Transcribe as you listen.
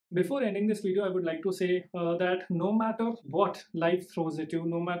Before ending this video, I would like to say that no matter what life throws at you,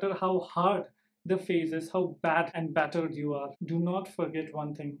 no matter how hard the phase is, how bad and battered you are, do not forget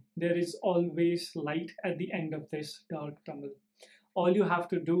one thing. There is always light at the end of this dark tunnel. All you have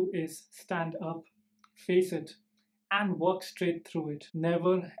to do is stand up, face it, and walk straight through it.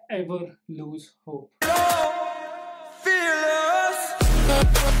 Never ever lose hope.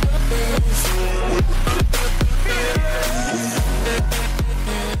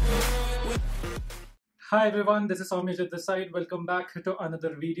 Hi everyone, this is Soumyajit this side. Welcome back to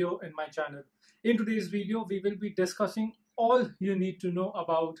another video in my channel. In today's video, we will be discussing all you need to know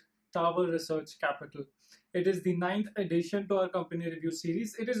about Tower Research Capital. It is the 9th edition to our company review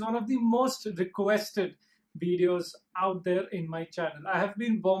series. It is one of the most requested videos out there in my channel. I have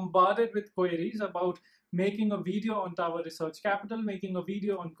been bombarded with queries about making a video on Tower Research Capital, making a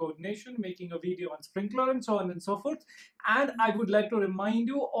video on coordination, making a video on Sprinkler, and so on and so forth. And I would like to remind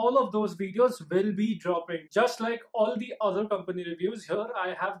you, all of those videos will be dropping. Just like all the other company reviews, here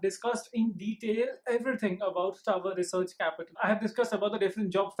I have discussed in detail everything about Tower Research Capital. I have discussed about the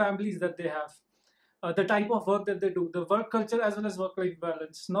different job families that they have, the type of work that they do, the work culture as well as work-life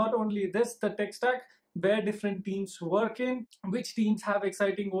balance. Not only this, the tech stack, where different teams work in, which teams have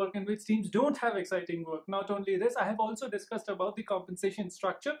exciting work and which teams don't have exciting work. Not only this, I have also discussed about the compensation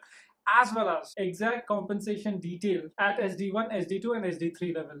structure as well as exact compensation detail at SDE1, SDE2 and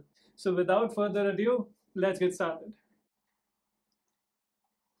SDE3 level. So without further ado, let's get started.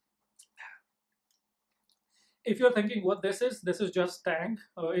 If you're thinking what this is just Tang.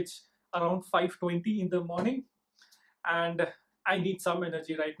 It's around 5:20 in the morning and I need some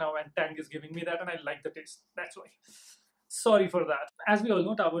energy right now, and Tang is giving me that, and I like the taste. That's why. Sorry for that. As we all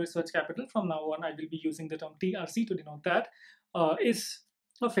know, Tower Research Capital, from now on, I will be using the term TRC to denote that, is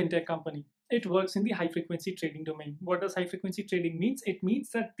a fintech company. It works in the high-frequency trading domain. What does high-frequency trading means? It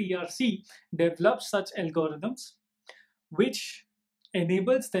means that TRC develops such algorithms which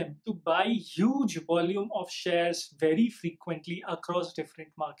enables them to buy huge volume of shares very frequently across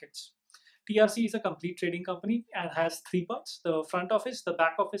different markets. TRC is a complete trading company and has three parts: the front office, the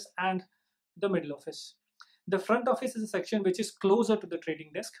back office, and the middle office. The front office is a section which is closer to the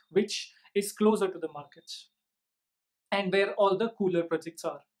trading desk, which is closer to the markets, and where all the cooler projects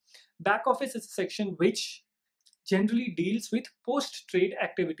are. Back office is a section which generally deals with post-trade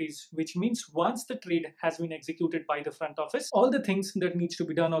activities, which means once the trade has been executed by the front office, all the things that needs to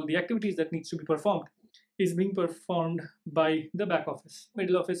be done, all the activities that needs to be performed is being performed by the back office.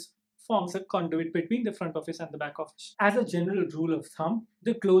 Middle office forms a conduit between the front office and the back office. As a general rule of thumb,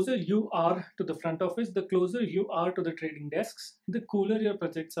 the closer you are to the front office, the closer you are to the trading desks, the cooler your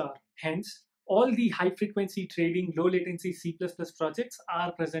projects are. Hence, all the high-frequency trading, low-latency C++ projects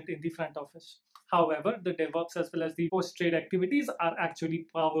are present in the front office. However, the DevOps as well as the post-trade activities are actually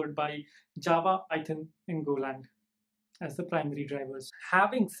powered by Java, Python, and Golang as the primary drivers.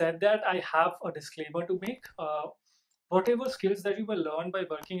 Having said that, I have a disclaimer to make. Whatever skills that you will learn by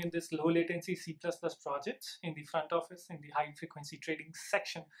working in this low latency C++ projects in the front office, in the high frequency trading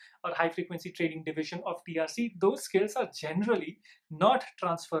section or high frequency trading division of TRC, those skills are generally not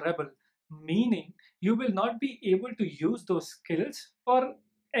transferable, meaning you will not be able to use those skills for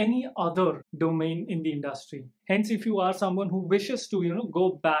any other domain in the industry. Hence, if you are someone who wishes to,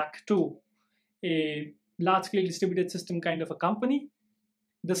 go back to a large scale distributed system kind of a company,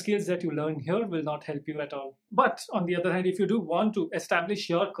 the skills that you learn here will not help you at all. But on the other hand, if you do want to establish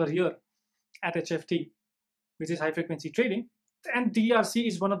your career at HFT, which is high frequency trading, and TRC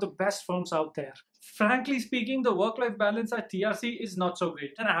is one of the best firms out there. Frankly speaking, the work-life balance at TRC is not so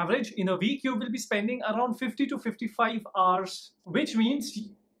great. On average, in a week, you will be spending around 50 to 55 hours, which means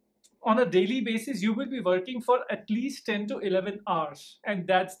on a daily basis, you will be working for at least 10 to 11 hours, and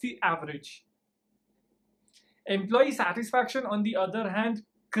that's the average. Employee satisfaction, on the other hand,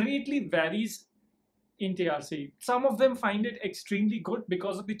 greatly varies in TRC. Some of them find it extremely good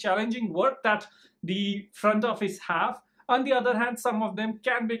because of the challenging work that the front office have. On the other hand, some of them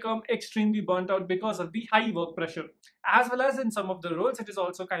can become extremely burnt out because of the high work pressure. As well as in some of the roles, it is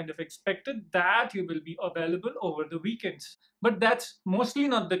also kind of expected that you will be available over the weekends. But that's mostly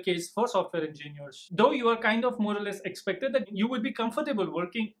not the case for software engineers. Though you are kind of more or less expected that you will be comfortable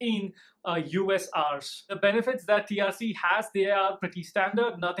working in US hours. The benefits that TRC has, they are pretty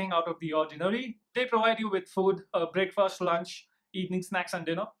standard, nothing out of the ordinary. They provide you with food, breakfast, lunch, evening snacks and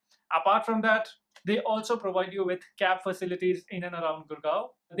dinner. Apart from that, they also provide you with cab facilities in and around Gurgaon.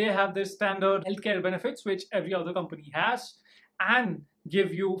 They have their standard healthcare benefits, which every other company has. And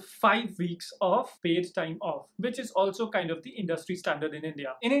give you 5 weeks of paid time off, which is also kind of the industry standard in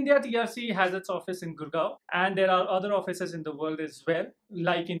India. In India, TRC has its office in Gurgaon, and there are other offices in the world as well,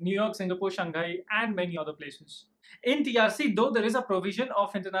 like in New York, Singapore, Shanghai, and many other places. In TRC, though, there is a provision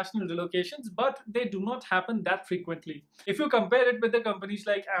of international relocations, but they do not happen that frequently. If you compare it with the companies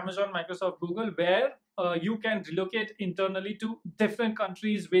like Amazon, Microsoft, Google, where you can relocate internally to different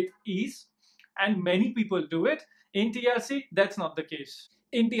countries with ease, and many people do it, in TRC, that's not the case.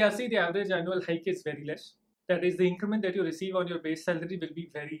 In TRC, the average annual hike is very less. That is, the increment that you receive on your base salary will be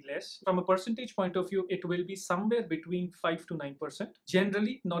very less. From a percentage point of view, it will be somewhere between 5 to 9%.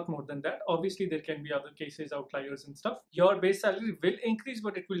 Generally, not more than that. Obviously, there can be other cases, outliers and stuff. Your base salary will increase,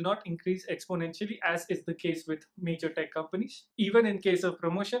 but it will not increase exponentially, as is the case with major tech companies. Even in case of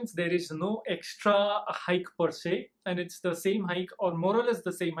promotions, there is no extra hike per se, and it's the same hike or more or less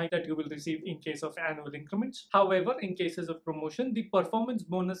the same hike that you will receive in case of annual increments. However, in cases of promotion, the performance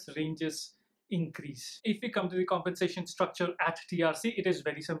bonus ranges increase. If we come to the compensation structure at TRC, it is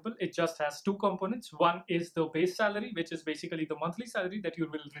very simple. It just has two components. One is the base salary, which is basically the monthly salary that you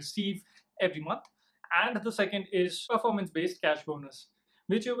will receive every month. And the second is performance-based cash bonus,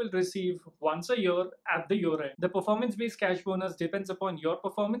 which you will receive once a year at the year end. The performance-based cash bonus depends upon your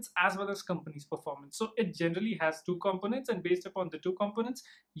performance as well as company's performance. So it generally has two components, and based upon the two components,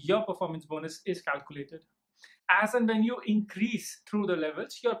 your performance bonus is calculated. As and when you increase through the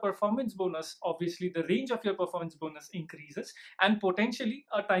levels, your performance bonus, obviously the range of your performance bonus increases, and potentially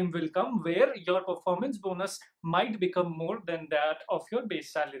a time will come where your performance bonus might become more than that of your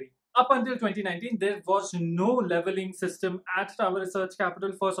base salary. Up until 2019, there was no leveling system at Tower Research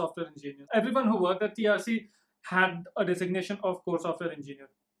Capital for software engineers. Everyone who worked at TRC had a designation of core software engineer.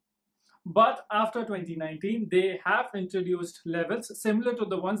 But after 2019, they have introduced levels similar to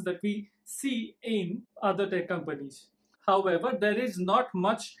the ones that we see in other tech companies. However, there is not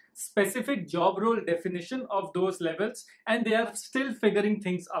much specific job role definition of those levels, and they are still figuring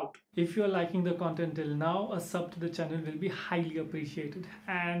things out. If you are liking the content till now, a sub to the channel will be highly appreciated.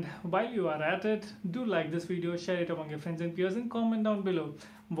 And while you are at it, do like this video, share it among your friends and peers, and comment down below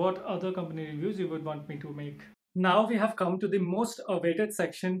what other company reviews you would want me to make. Now we have come to the most awaited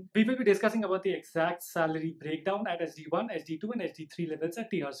section. We will be discussing about the exact salary breakdown at SDE1, SDE2 and SDE3 levels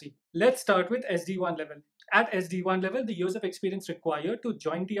at TRC. Let's start with SDE1 level. At SDE1 level, the years of experience required to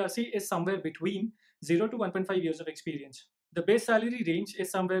join TRC is somewhere between 0 to 1.5 years of experience. The base salary range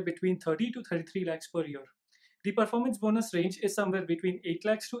is somewhere between 30 to 33 lakhs per year. The performance bonus range is somewhere between 8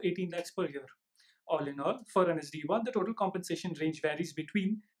 lakhs to 18 lakhs per year. All in all, for an SDE1, the total compensation range varies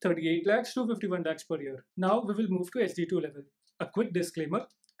between 38 lakhs to 51 lakhs per year. Now we will move to SDE2 level. A quick disclaimer.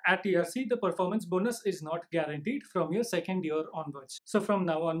 At TRC, the performance bonus is not guaranteed from your second year onwards. So from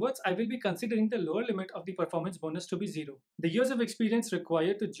now onwards, I will be considering the lower limit of the performance bonus to be 0. The years of experience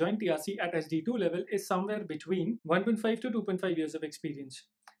required to join TRC at SDE2 level is somewhere between 1.5 to 2.5 years of experience.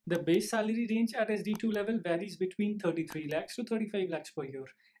 The base salary range at SDE2 level varies between 33 lakhs to 35 lakhs per year,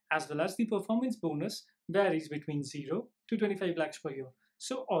 as well as the performance bonus varies between 0 to 25 lakhs per year.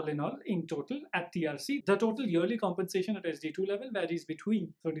 So all in all, in total at TRC, the total yearly compensation at SDE2 level varies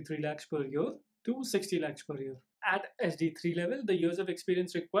between 33 lakhs per year to 60 lakhs per year. At SDE3 level, the years of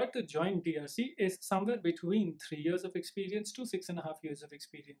experience required to join TRC is somewhere between 3 years of experience to 6.5 years of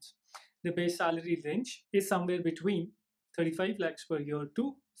experience. The base salary range is somewhere between 35 lakhs per year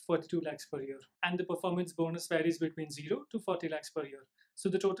to 42 lakhs per year, and the performance bonus varies between 0 to 40 lakhs per year. So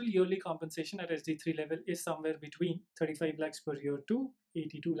the total yearly compensation at SDE3 level is somewhere between 35 lakhs per year to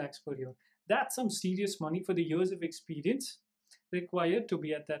 82 lakhs per year. That's some serious money for the years of experience required to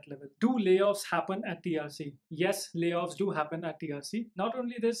be at that level. Do layoffs happen at TRC? Yes, layoffs do happen at TRC. Not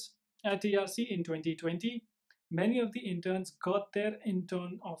only this, at TRC in 2020, many of the interns got their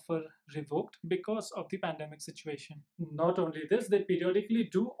intern offer revoked because of the pandemic situation. Not only this, they periodically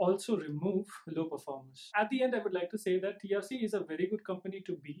do also remove low performers. At the end, I would like to say that TRC is a very good company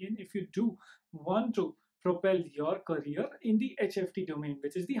to be in if you do want to propel your career in the HFT domain,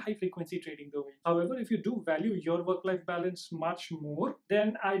 which is the high frequency trading domain. However, if you do value your work-life balance much more,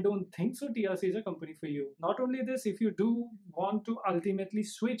 then I don't think so TRC is a company for you. Not only this, if you do want to ultimately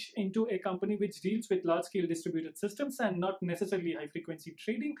switch into a company which deals with large-scale distributed systems and not necessarily high frequency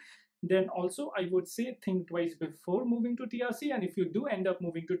trading, then also I would say think twice before moving to TRC. And if you do end up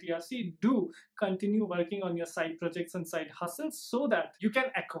moving to TRC, do continue working on your side projects and side hustles so that you can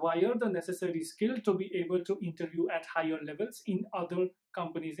acquire the necessary skill to be able to interview at higher levels in other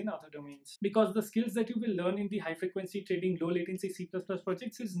companies in other domains, because the skills that you will learn in the high frequency trading, low latency C++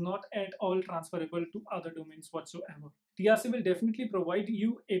 projects is not at all transferable to other domains whatsoever. TRC will definitely provide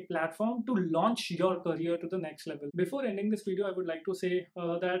you a platform to launch your career to the next level. Before ending this video, I would like to say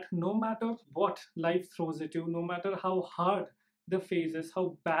that no matter what life throws at you, no matter how hard the phase is,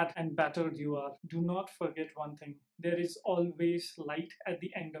 how bad and battered you are, do not forget one thing: there is always light at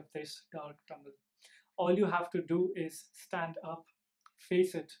the end of this dark tunnel. All you have to do is stand up,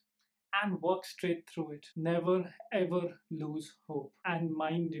 face it, and walk straight through it. Never ever lose hope. And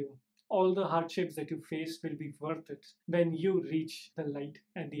mind you, all the hardships that you face will be worth it when you reach the light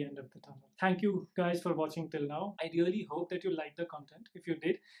at the end of the tunnel. Thank you guys for watching till now. I really hope that you liked the content. If you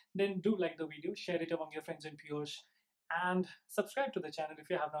did, then do like the video, share it among your friends and peers, and subscribe to the channel if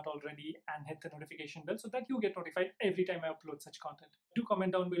you have not already, and hit the notification bell so that you get notified every time I upload such content. Do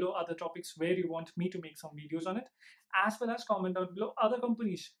comment down below other topics where you want me to make some videos on it, as well as comment down below other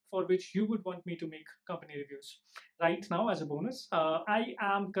companies for which you would want me to make company reviews. Right now, as a bonus, I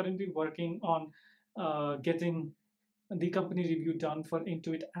am currently working on getting the company review done for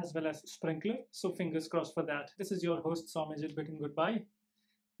Intuit as well as Sprinkler, so fingers crossed for that. This is your host Soumyajit bidding goodbye.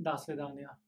 Das Vedanya.